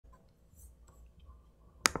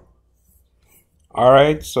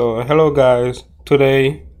Alright, so hello guys.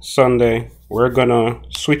 Today, Sunday, we're gonna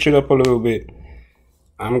switch it up a little bit.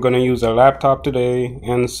 I'm gonna use a laptop today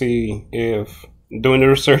and see if doing the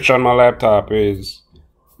research on my laptop is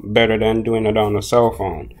better than doing it on a cell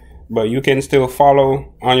phone. But you can still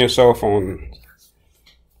follow on your cell phone.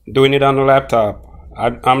 Doing it on the laptop,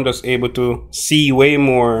 I'm just able to see way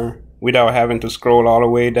more without having to scroll all the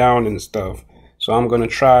way down and stuff. So I'm gonna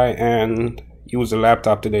try and use the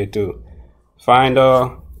laptop today too. Find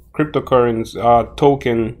a cryptocurrency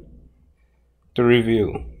token to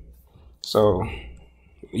review. So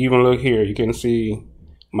even look here, you can see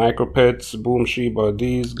MicroPets, Boom Shiba.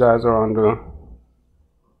 These guys are on the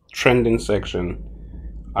trending section.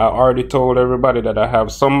 I already told everybody that I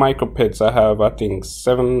have some MicroPets. I have, I think,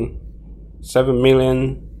 7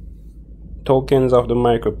 million tokens of the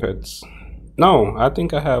MicroPets. No, I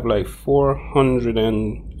think I have like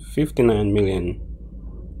 459 million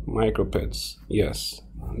MicroPets. Yes,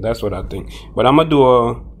 that's what I think. But I'm gonna do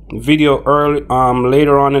a video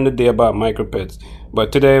later on in the day about MicroPets.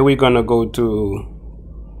 But today we're gonna go to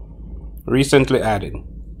recently added.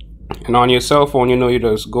 And on your cell phone, you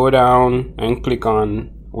just go down and click on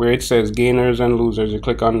where it says gainers and losers. You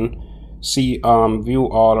click on see view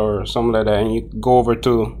all or something like that, and you go over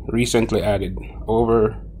to recently added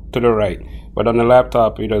over to the right. But on the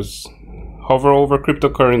laptop, you just hover over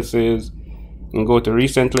cryptocurrencies and go to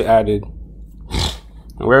recently added.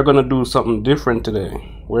 And we're gonna do something different today.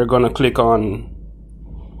 We're gonna click on,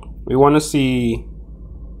 we want to see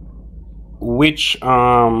which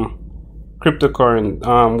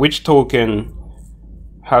cryptocurrency, which token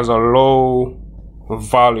has a low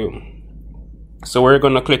volume. So we're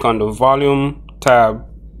gonna click on the volume tab.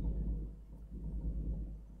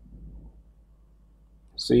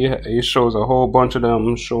 See, it shows a whole bunch of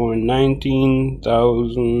them, showing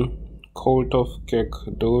 19,000 Cult of Keck,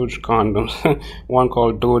 Doge condoms, one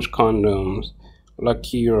called Doge condoms,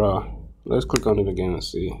 Lakira. Let's click on it again and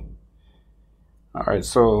see. Alright,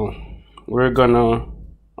 so we're gonna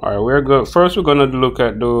first we're gonna look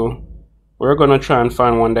at we're gonna try and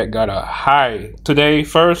find one that got a high. Today,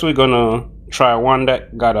 first we're gonna try one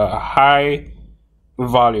that got a high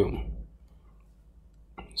volume.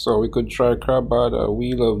 So we could try Krabada,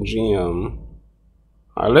 Wheel of GM.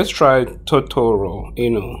 Alright, let's try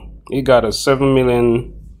TotoroInu. It got a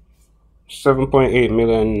 $7.8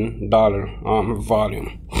 million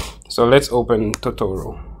volume. So let's open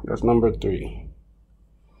Totoro. That's number 3.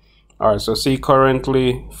 Alright, so see,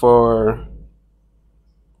 currently for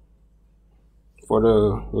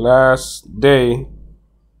the last day,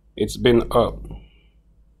 it's been up.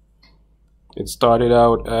 It started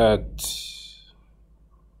out at,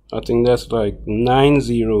 I think that's like 9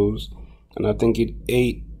 zeros, and I think it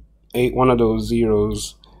ate one of those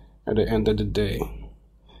zeros at the end of the day.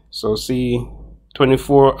 So see,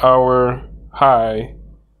 24-hour high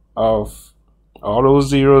of all those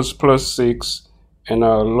zeros plus 6, and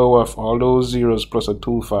a low of all those zeros plus a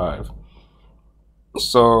 2.5.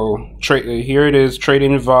 So here it is.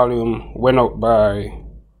 Trading volume went up by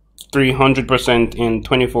 300% in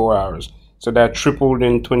 24 hours. So that tripled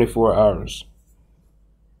in 24 hours.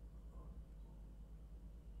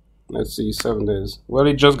 Let's see, 7 days. Well,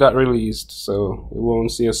 it just got released, so we won't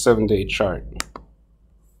see a 7-day chart.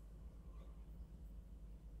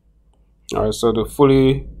 Alright, so the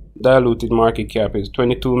fully diluted market cap is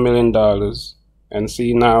 $22 million. And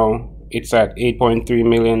see, now it's at $8.3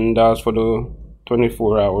 million for the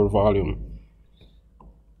 24-hour volume.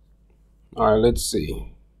 Alright, let's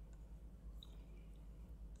see.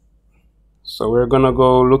 So we're gonna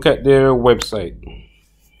go look at their website.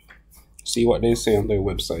 See what they say on their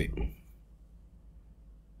website.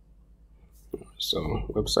 So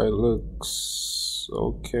website looks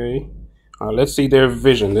okay. Let's see their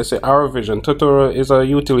vision. They say our vision. Totoro is a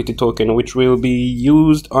utility token which will be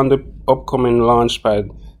used on the upcoming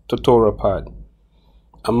launchpad TotoroPad,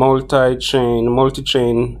 a multi-chain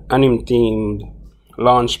anime-themed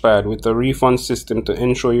launchpad with a refund system to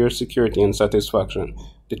ensure your security and satisfaction.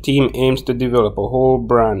 The team aims to develop a whole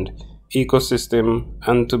brand ecosystem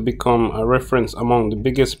and to become a reference among the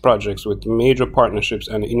biggest projects with major partnerships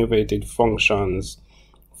and innovative functions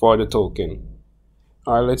for the token.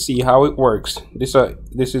 Alright, let's see how it works. This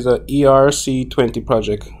is a ERC20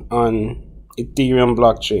 project on Ethereum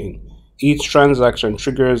blockchain. Each transaction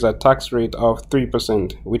triggers a tax rate of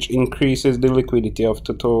 3%, which increases the liquidity of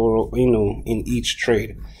TotoroInu in each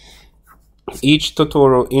trade. Each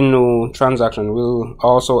TotoroInu transaction will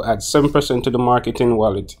also add 7% to the marketing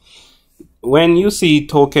wallet. When you see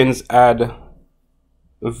tokens add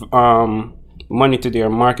money to their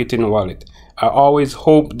marketing wallet, I always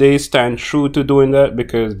hope they stand true to doing that,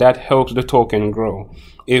 because that helps the token grow.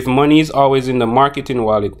 If money is always in the marketing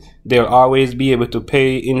wallet, they'll always be able to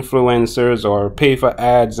pay influencers or pay for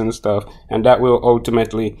ads and stuff, and that will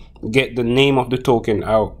ultimately get the name of the token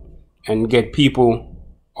out and get people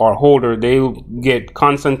or holder. They'll get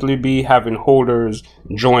constantly be having holders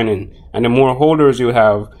joining, and the more holders you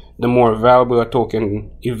have, the more valuable a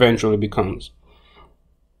token eventually becomes.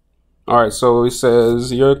 Alright, so it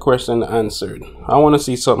says your question answered. I want to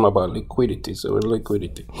see something about liquidity. So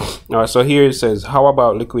liquidity. Alright, so here it says, how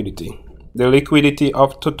about liquidity? The liquidity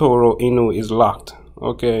of TotoroInu is locked.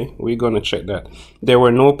 Okay, we're gonna check that. There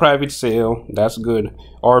were no private sale, that's good,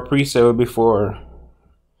 or pre-sale before.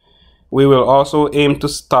 We will also aim to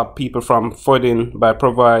stop people from flooding by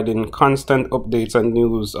providing constant updates and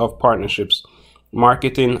news of partnerships,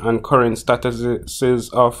 marketing, and current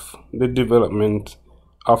statuses of the development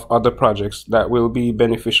of other projects that will be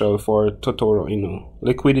beneficial for TotoroInu.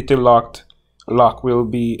 Liquidity lock will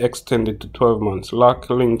be extended to 12 months. Lock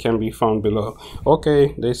link can be found below.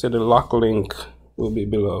 Okay, they said the lock link will be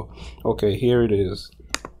below. Okay, here it is.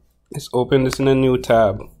 Let's open this in a new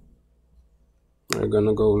tab. We're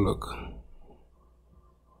gonna go look.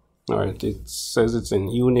 Alright, it says it's in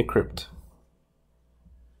unicript.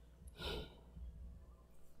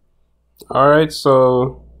 Alright,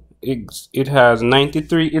 so it has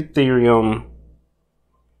 93 Ethereum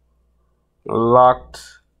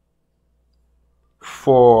locked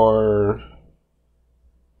for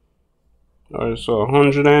so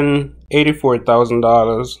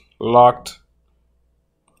 $184,000 locked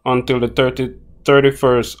until the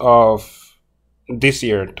 31st of this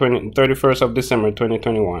year, 31st of December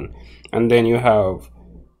 2021. And then you have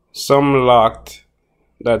some locked,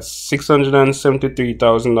 that's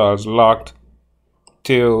 $673,000 locked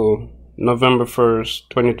till November 1st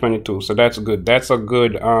 2022. So that's good. That's a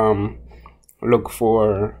good look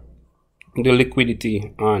for the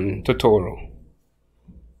liquidity on Totoro.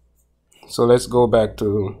 So let's go back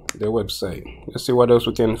to their website. Let's see what else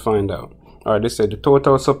we can find out. Alright, they said the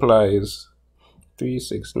total supply is 3,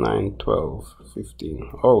 6, 9, 12,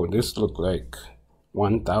 15. Oh, this look like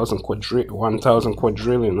 1,000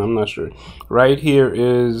 quadrillion. I'm not sure. Right here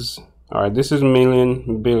is, alright, this is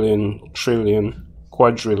million, billion, trillion,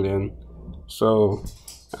 quadrillion. So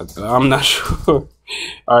I'm not sure.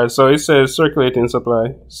 Alright, so it says circulating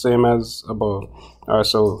supply, same as above. Alright,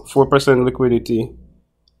 so 4% liquidity,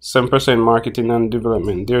 7% marketing and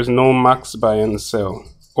development. There's no max buy and sell.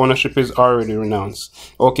 Ownership is already renounced.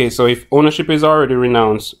 Okay, so if ownership is already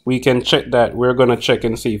renounced, we can check that. We're gonna check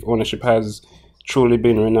and see if ownership has truly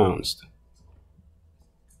been renounced.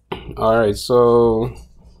 Alright, so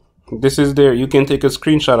this is their, you can take a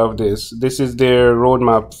screenshot of this. This is their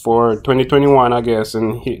roadmap for 2021, I guess,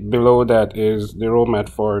 and below that is the roadmap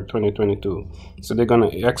for 2022. So they're gonna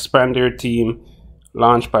expand their team,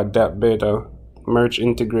 launchpad, dApp beta, merch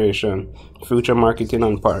integration, future marketing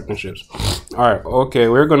and partnerships. Alright, okay,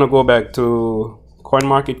 we're gonna go back to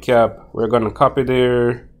CoinMarketCap. We're gonna copy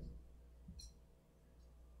their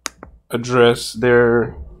address,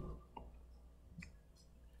 their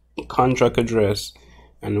contract address,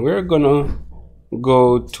 and we're gonna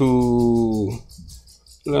go to,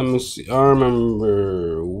 let me see, I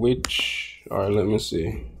remember which, alright, let me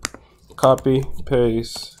see, copy,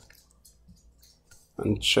 paste,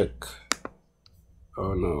 and check.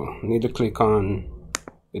 Oh no, need to click on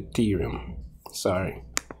Ethereum, sorry.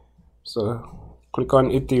 So click on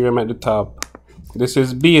Ethereum at the top. This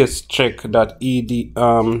is BsCheck.eu.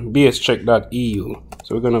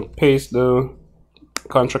 So we're gonna paste the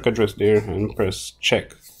contract address there and press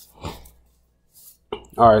check.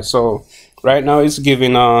 Alright, so right now it's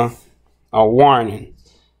giving a warning.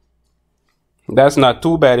 That's not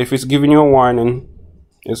too bad. If it's giving you a warning,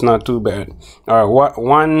 it's not too bad. Alright,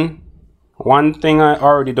 one thing I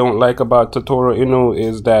already don't like about TotoroInu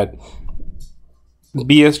is that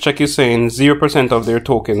BsCheck is saying 0% of their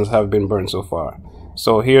tokens have been burned so far.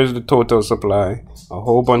 So here's the total supply, a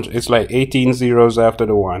whole bunch. It's like 18 zeros after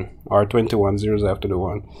the 1, or 21 zeros after the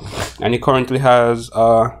 1, and it currently has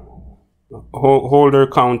a holder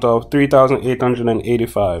count of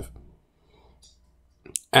 3,885.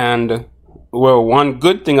 And well, one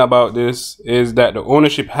good thing about this is that the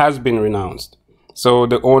ownership has been renounced, so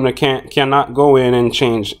the owner cannot go in and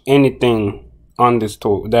change anything on this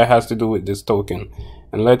token that has to do with this token.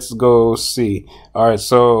 And let's go see. Alright,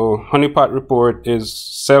 so honeypot report is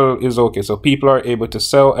sell is okay, so people are able to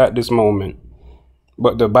sell at this moment,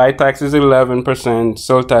 but the buy tax is 11%,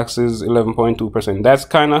 sell tax is 11.2%. That's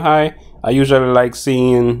kind of high. I usually like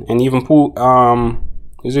seeing, and even pool,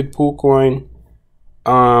 is it pool coin,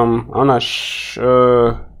 I'm not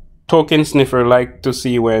sure, token sniffer like to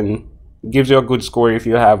see when gives you a good score if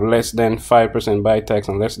you have less than 5% buy tax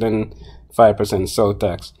and less than 5% sell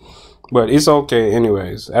tax. But it's okay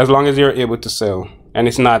anyways, as long as you're able to sell and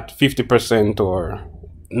it's not 50% or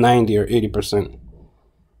 90 or 80%.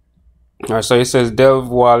 Alright, so it says Delve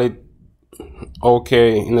wallet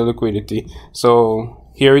okay in the liquidity.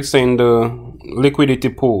 So here it's saying the liquidity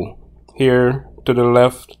pool. Here to the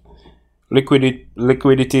left,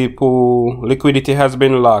 liquidity pool, liquidity has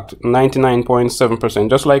been locked 99.7%,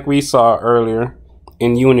 just like we saw earlier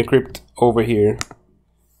in unicript over here.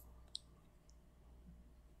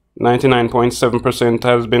 99.7%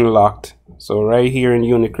 has been locked. So right here in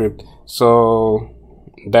unicript. So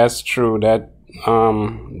that's true, that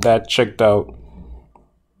that checked out.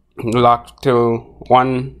 Locked till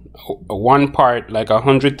one part, like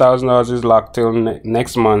 $100,000 is locked till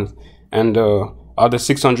next month, and the other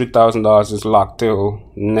 $600,000 is locked till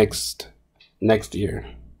next year.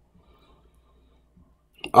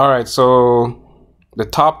 All right, so the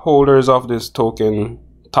top holders of this token,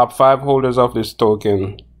 top 5 holders of this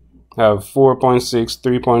token, have 4.6,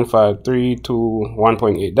 3.5, 3, 2,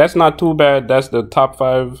 1.8. That's not too bad. That's the top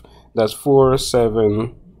 5. That's 4,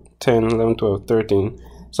 7, 10, 11, 12, 13.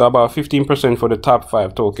 So about 15% for the top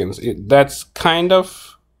 5 tokens. That's kind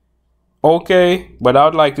of okay, but I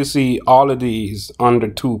would like to see all of these under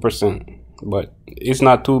 2%. But it's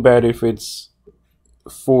not too bad if it's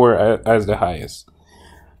 4 as the highest.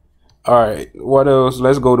 All right, what else?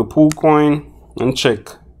 Let's go to PoolCoin and check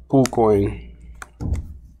PoolCoin.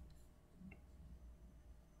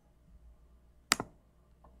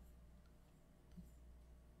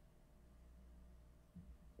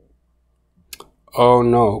 Oh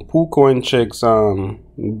no, PoolCoin checks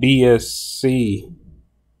BsC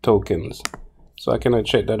tokens. So I cannot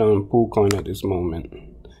check that on PoolCoin at this moment.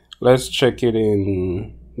 Let's check it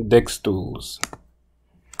in Dextools.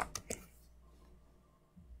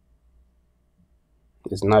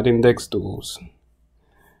 It's not in Dextools.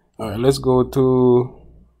 Alright, let's go to,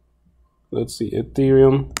 let's see,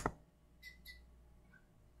 Ethereum.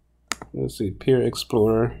 Let's see, Peer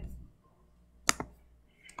Explorer.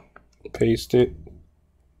 Paste it.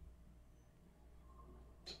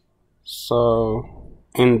 So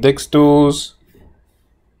in Dextools,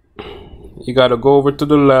 you gotta go over to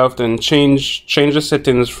the left and change the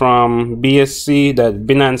settings from BsC, that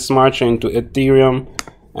Binance Smart Chain, to Ethereum,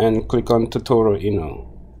 and click on TotoroInu.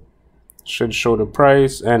 Should show the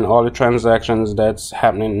price and all the transactions that's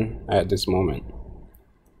happening at this moment.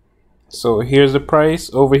 So here's the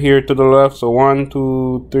price over here to the left. So 1,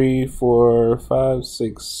 2, 3, 4, 5,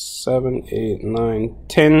 6, 7, 8, 9,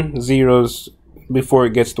 10 zeros before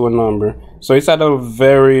it gets to a number. So it's at a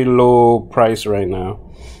very low price right now.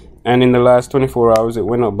 And in the last 24 hours, it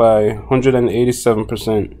went up by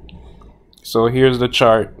 187%. So here's the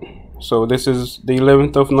chart. So this is the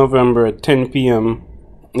 11th of November at 10 p.m.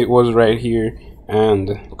 It was right here.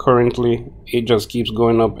 And currently, it just keeps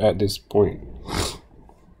going up at this point.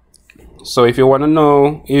 So if you want to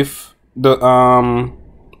know if the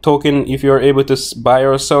token, if you're able to buy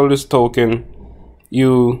or sell this token,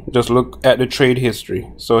 you just look at the trade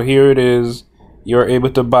history. So here it is. You're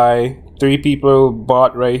able to buy. 3 people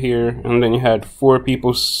bought right here, and then you had 4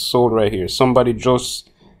 people sold right here. Somebody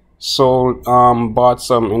just sold, bought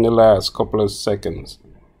some in the last couple of seconds.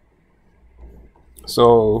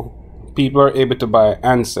 So people are able to buy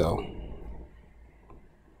and sell.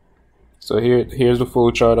 So here's the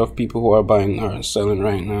full chart of people who are buying or selling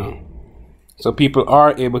right now. So people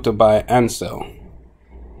are able to buy and sell.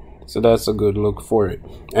 So that's a good look for it.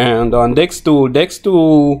 And on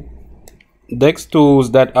Dextools.io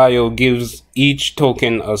gives each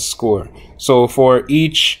token a score. So for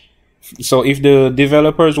each, so if the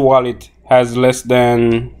developer's wallet has less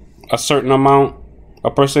than a certain amount,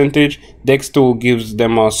 a percentage, Dextools gives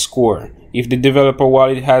them a score. If the developer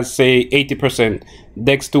wallet has, say, 80%,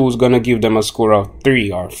 Dextools gonna give them a score of 3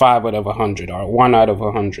 or 5 out of 100 or 1 out of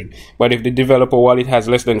 100. But if the developer wallet has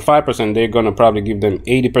less than 5%, they're gonna probably give them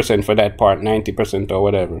 80% for that part, 90% or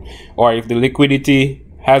whatever. Or if the liquidity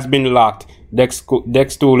has been locked,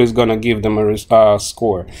 Dextools is gonna give them a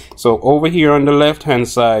score. So over here on the left hand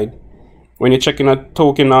side, when you're checking a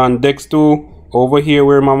token on Dextools, over here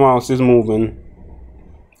where my mouse is moving,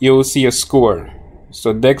 you'll see a score.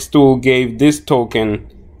 So Dextools gave this token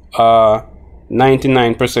a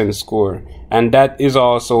 99% score, and that is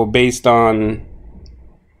also based on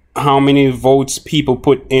how many votes people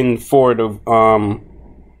put in for the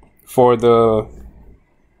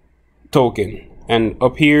token. And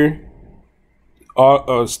up here,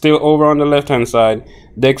 still over on the left hand side,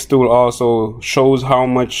 Dextools also shows how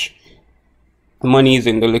much money is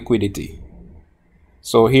in the liquidity.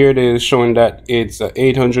 So here it is showing that it's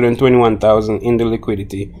 821,000 in the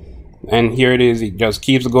liquidity, and here it is. It just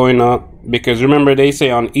keeps going up because remember they say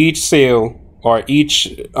on each sale or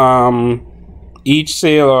each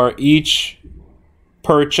sale or each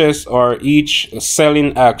purchase or each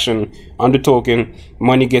selling action on the token,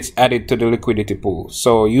 money gets added to the liquidity pool.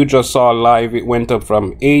 So you just saw live it went up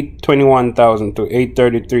from 821,000 to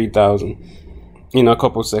 833,000 in a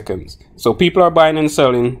couple seconds. So people are buying and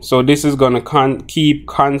selling, so this is gonna keep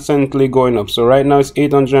constantly going up. So right now it's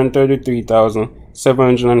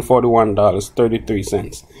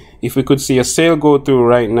 $833,741.33. if we could see a sale go through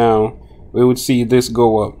right now, we would see this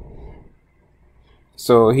go up.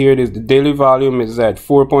 So here it is. The daily volume is at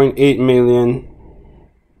 4.8 million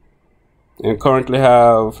and currently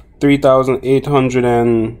have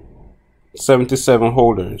 3,877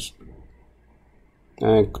 holders.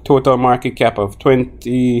 And total market cap of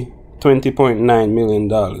 $20.9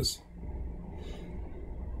 million.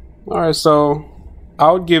 Alright, so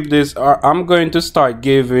I would give this, I'm going to start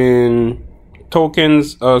giving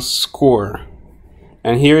tokens a score.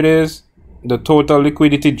 And here it is. The total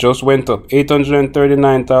liquidity just went up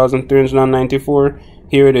 839,394.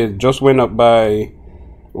 Here it is, just went up by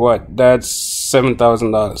what? That's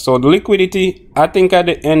 $7,000. So the liquidity, I think at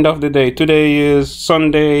the end of the day, today is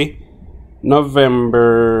Sunday,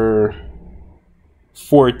 November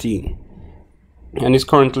 14, and it's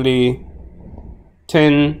currently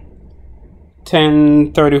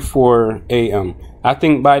 10:34 a.m. I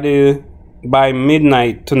think by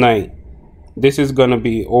midnight tonight, this is gonna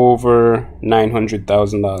be over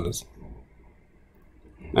 $900,000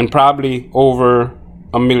 and probably over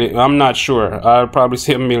 $1 million. I'm not sure. I'll probably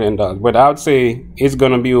say $1 million, but I would say it's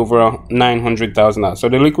gonna be over $900,000. So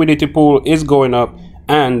the liquidity pool is going up,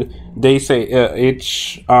 and they say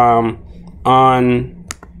it's on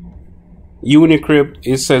unicript.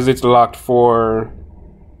 It says it's locked for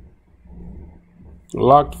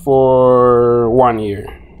 1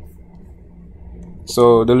 year.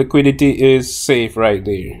 So the liquidity is safe right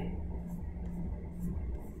there.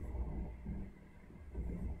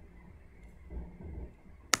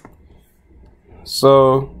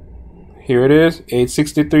 So here it is,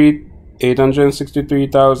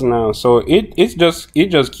 863,000 now. So it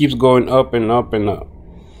just keeps going up and up and up.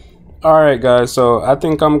 Alright guys, so I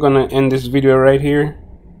think I'm gonna end this video right here.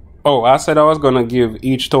 Oh, I said I was gonna give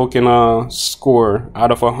each token a score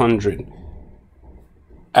out of 100.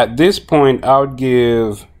 At this point, I would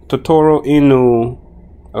give TotoroInu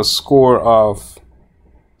a score of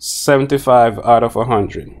 75 out of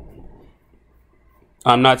 100.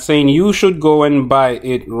 I'm not saying you should go and buy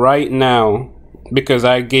it right now because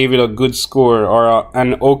I gave it a good score or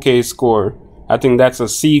an okay score. I think that's a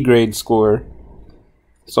C grade score.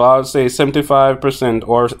 So I'll say 75%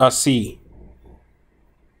 or a C.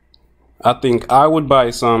 I think I would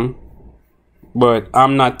buy some, but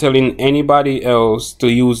I'm not telling anybody else to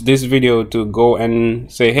use this video to go and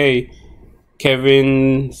say, hey,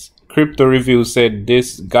 Kevin's crypto review said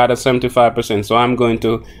this got a 75%, so I'm going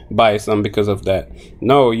to buy some because of that.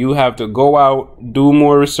 No, you have to go out, do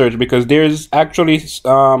more research, because there's actually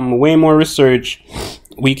way more research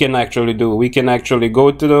we can actually do. We can actually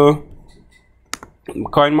go to the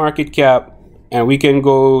CoinMarketCap and we can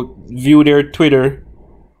go view their Twitter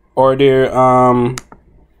or their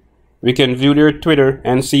we can view their Twitter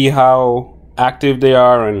and see how active they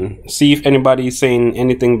are and see if anybody is saying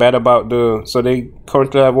anything bad about so they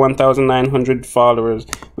currently have 1,900 followers.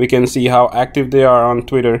 We can see how active they are on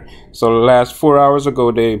Twitter. So last 4 hours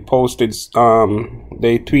ago they posted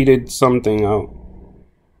they tweeted something out,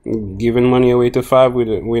 giving money away to 5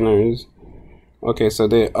 winners. Okay, so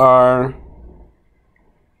they are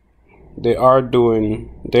very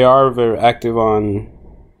active on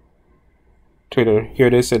Twitter. Here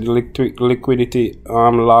they said liquidity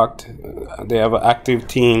locked. They have an active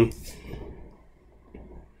team.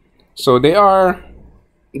 So there are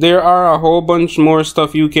a whole bunch more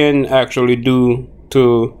stuff you can actually do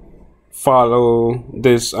to follow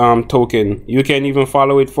this token. You can even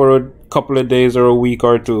follow it for a couple of days or a week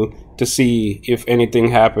or two to see if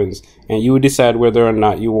anything happens, and you decide whether or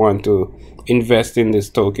not you want to invest in this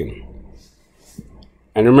token.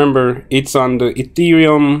 And remember, it's on the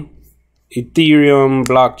Ethereum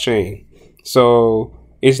blockchain, so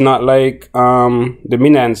it's not like the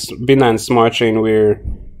Binance Smart Chain where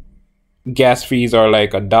gas fees are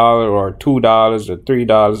like $1 or $2 or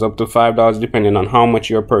 $3 up to $5 depending on how much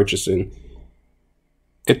you're purchasing.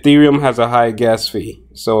 Ethereum has a high gas fee,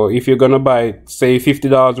 so if you're gonna buy say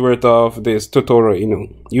 $50 worth of this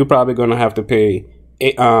TotoroInu, you're probably gonna have to pay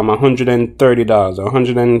 $130 or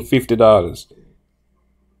 $150.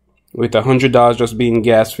 with $100 just being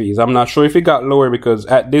gas fees. I'm not sure if it got lower, because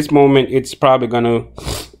at this moment it's probably gonna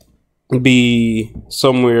be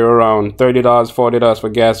somewhere around $30, $40 for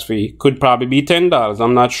gas fee. Could probably be $10.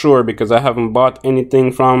 I'm not sure, because I haven't bought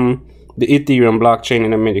anything from the Ethereum blockchain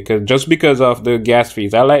in a minute, just because of the gas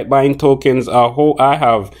fees. I like buying tokens. I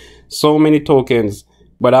have so many tokens,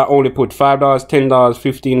 but I only put $5, $10,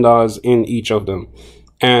 $15 in each of them,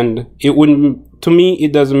 and it wouldn't, to me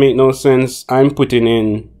it doesn't make no sense. I'm putting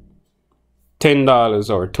in $10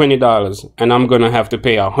 or $20 and I'm gonna have to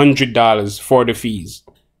pay $100 for the fees.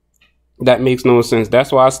 That makes no sense.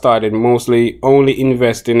 That's why I started mostly only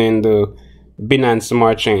investing in the Binance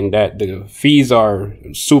Smart Chain, that the fees are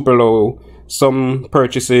super low. Some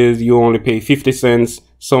purchases you only pay 50 cents,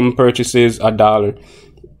 some purchases $1.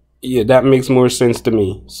 Yeah, that makes more sense to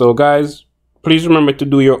me. So guys, please remember to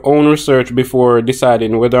do your own research before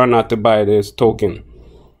deciding whether or not to buy this token.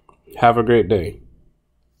 Have a great day.